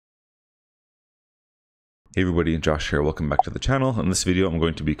Hey everybody, Josh here. Welcome back to the channel. In this video, I'm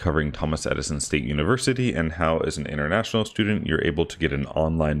going to be covering Thomas Edison State University and how, as an international student, you're able to get an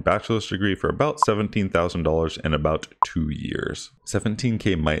online bachelor's degree for about $17,000 in about 2 years.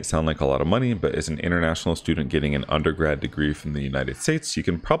 $17K might sound like a lot of money, but as an international student getting an undergrad degree from the United States, you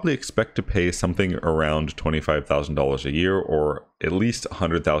can probably expect to pay something around $25,000 a year, or at least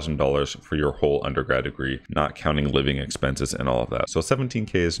 $100,000 for your whole undergrad degree, not counting living expenses and all of that. So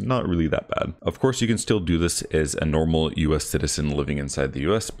 17K is not really that bad. Of course, you can still do this as a normal US citizen living inside the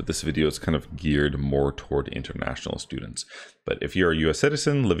US, but this video is kind of geared more toward international students. But if you're a US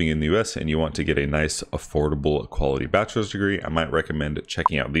citizen living in the US and you want to get a nice, affordable, quality bachelor's degree, I might recommend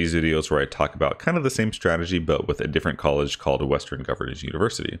checking out these videos where I talk about kind of the same strategy, but with a different college called Western Governors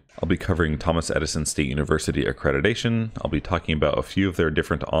University. I'll be covering Thomas Edison State University Accreditation. I'll be talking about a few of their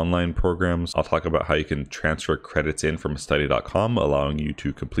different online programs. I'll talk about how you can transfer credits in from study.com, allowing you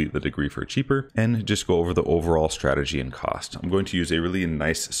to complete the degree for cheaper, and just go over the overall strategy and cost. I'm going to use a really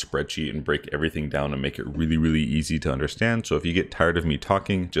nice spreadsheet and break everything down and make it really easy to understand. So if you get tired of me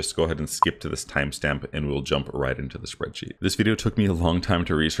talking, just go ahead and skip to this timestamp and we'll jump right into the spreadsheet. This video took me a long time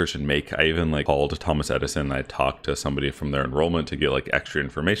to research and make. I even called Thomas Edison. I talked to somebody from their enrollment to get extra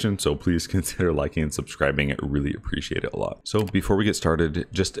information. So please consider liking and subscribing. I really appreciate it a lot. So before we get started,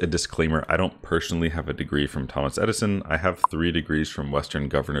 just a disclaimer, I don't personally have a degree from Thomas Edison. I have 3 degrees from Western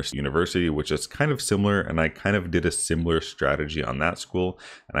Governors University, which is kind of similar, and I kind of did a similar strategy on that school,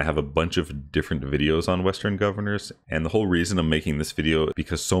 and I have a bunch of different videos on Western Governors. And the whole reason I'm making this video is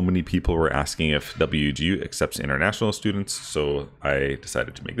because so many people were asking if WGU accepts international students, so I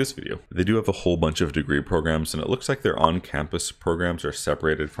decided to make this video. They do have a whole bunch of degree programs, and it looks like their on-campus programs are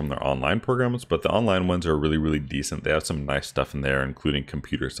separated from their online programs, but the online ones are really decent. They have some nice stuff in there, including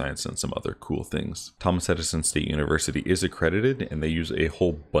computer science and some other cool things. Thomas Edison State University is accredited, and they use a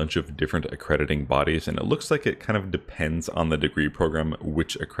whole bunch of different accrediting bodies, and it looks like it kind of depends on the degree program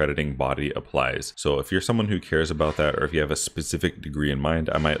which accrediting body applies. So if you're someone who cares about that, or if you have a specific degree in mind,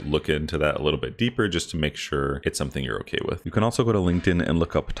 I might look into that a little bit deeper just to make sure it's something you're okay with. You can also go to LinkedIn and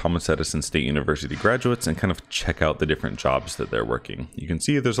look up Thomas Edison State University graduates and kind of check out the different jobs that they're working. You can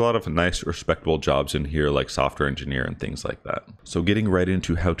see there's a lot of nice, respectable jobs in here, like software engineer and things like that. So getting right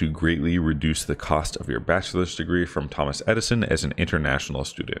into how to greatly reduce the cost of your bachelor's degree from Thomas Edison as an international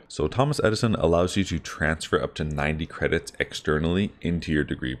student. So Thomas Edison allows you to transfer up to 90 credits externally into your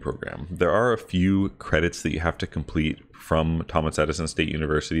degree program. There are a few credits that you have to complete from Thomas Edison State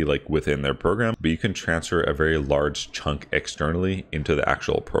University, within their program, but you can transfer a very large chunk externally into the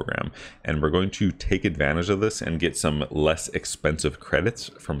actual program. And we're going to take advantage of this and get some less expensive credits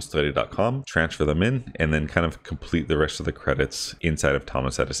from study.com, transfer them in, and then kind of complete the rest of the credits inside of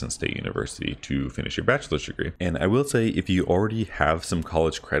Thomas Edison State University to finish your bachelor's degree. And I will say, if you already have some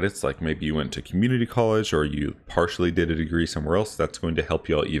college credits, like maybe you went to community college or you partially did a degree somewhere else, that's going to help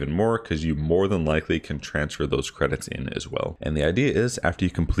you out even more, because you more than likely can transfer those credits in as well. And the idea is, after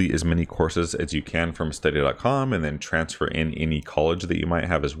you complete as many courses as you can from study.com and then transfer in any college that you might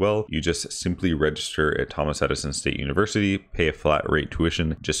have as well, you just simply register at Thomas Edison State University, pay a flat rate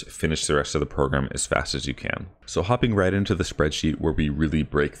tuition, just finish the rest of the program as fast as you can. So hopping right into the spreadsheet where we really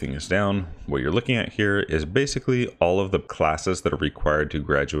break things down, what you're looking at here is basically all of the classes that are required to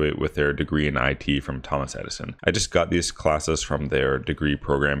graduate with their degree in IT from Thomas Edison. I just got these classes from their degree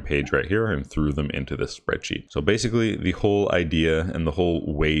program page right here and threw them into this spreadsheet. So basically, the whole idea and the whole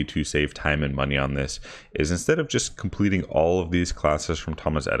way to save time and money on this is, instead of just completing all of these classes from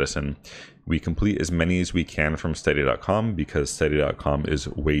Thomas Edison, we complete as many as we can from study.com, because study.com is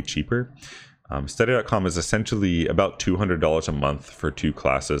way cheaper. Study.com is essentially about $200 a month for 2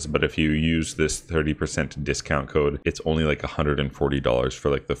 classes, but if you use this 30% discount code, it's only $140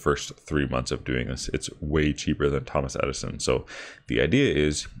 for the first 3 months of doing this. It's way cheaper than Thomas Edison. So the idea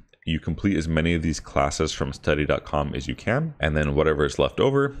is, you complete as many of these classes from study.com as you can, and then whatever is left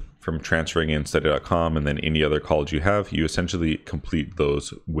over from transferring in study.com and then any other college you have, you essentially complete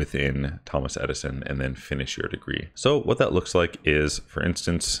those within Thomas Edison and then finish your degree. So what that looks like is, for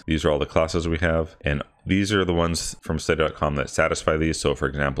instance, these are all the classes we have, and these are the ones from study.com that satisfy these. So for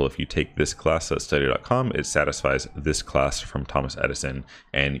example, if you take this class at study.com, it satisfies this class from Thomas Edison,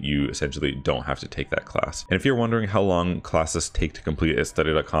 and you essentially don't have to take that class. And if you're wondering how long classes take to complete at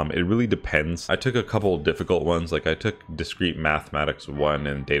study.com, it really depends. I took a couple of difficult ones, I took discrete mathematics 1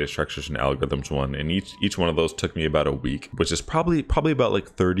 and data structures and algorithms 1, and each one of those took me about a week, which is probably about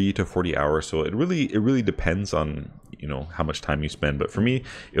 30 to 40 hours. So it really depends on how much time you spend, but for me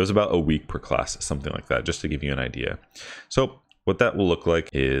it was about a week per class, something like that, just to give you an idea. So what that will look like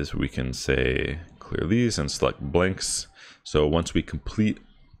is, we can say clear these and select blanks. So once we complete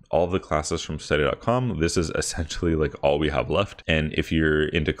all the classes from study.com. This is essentially like all we have left. And if you're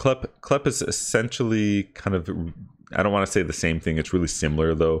into CLEP is essentially kind of, I don't want to say the same thing. It's really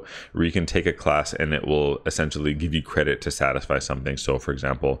similar though, where you can take a class and it will essentially give you credit to satisfy something. So for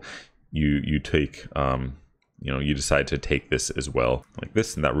example, you take, you decide to take this as well, like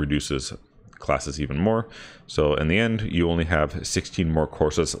this, and that reduces classes even more. So in the end, you only have 16 more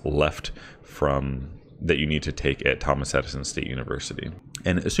courses left that you need to take at Thomas Edison State University.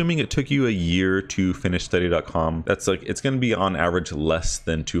 And assuming it took you a year to finish study.com, that's like, it's going to be on average less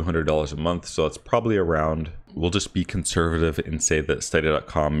than $200 a month. So it's probably around, we'll just be conservative and say that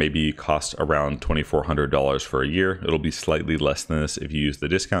study.com maybe costs around $2,400 for a year. It'll be slightly less than this if you use the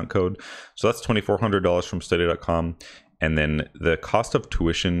discount code. So that's $2,400 from study.com. And then the cost of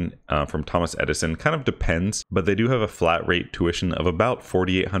tuition from Thomas Edison kind of depends, but they do have a flat rate tuition of about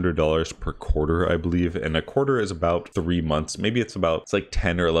 $4,800 per quarter, I believe. And a quarter is about 3 months. Maybe it's like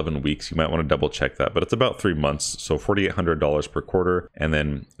 10 or 11 weeks. You might want to double check that, but it's about 3 months. So $4,800 per quarter. And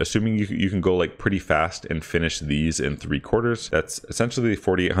then assuming you can go like pretty fast and finish these in 3 quarters, that's essentially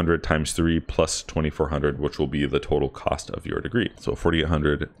 4,800 times 3 plus 2,400, which will be the total cost of your degree. So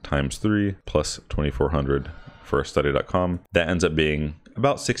 4,800 times 3 plus 2,400 for study.com, that ends up being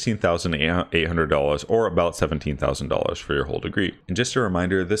about $16,800 or about $17,000 for your whole degree. And just a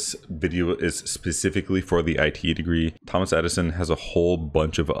reminder, this video is specifically for the IT degree. Thomas Edison has a whole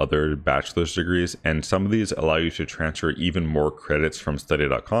bunch of other bachelor's degrees, and some of these allow you to transfer even more credits from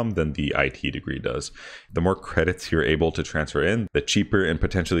study.com than the IT degree does. The more credits you're able to transfer in, the cheaper and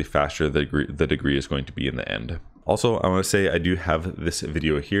potentially faster the degree is going to be in the end. Also, I want to say I do have this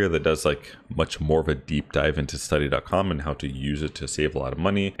video here that does like much more of a deep dive into study.com and how to use it to save a lot of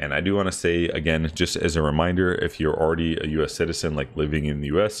money. And I do want to say again, just as a reminder, if you're already a US citizen, like living in the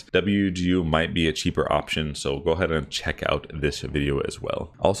US, WGU might be a cheaper option. So go ahead and check out this video as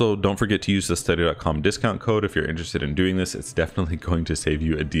well. Also, don't forget to use the study.com discount code if you're interested in doing this. It's definitely going to save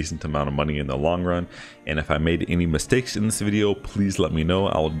you a decent amount of money in the long run. And if I made any mistakes in this video, please let me know.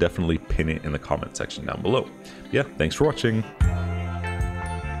 I'll definitely pin it in the comment section down below. Yeah, thanks for watching.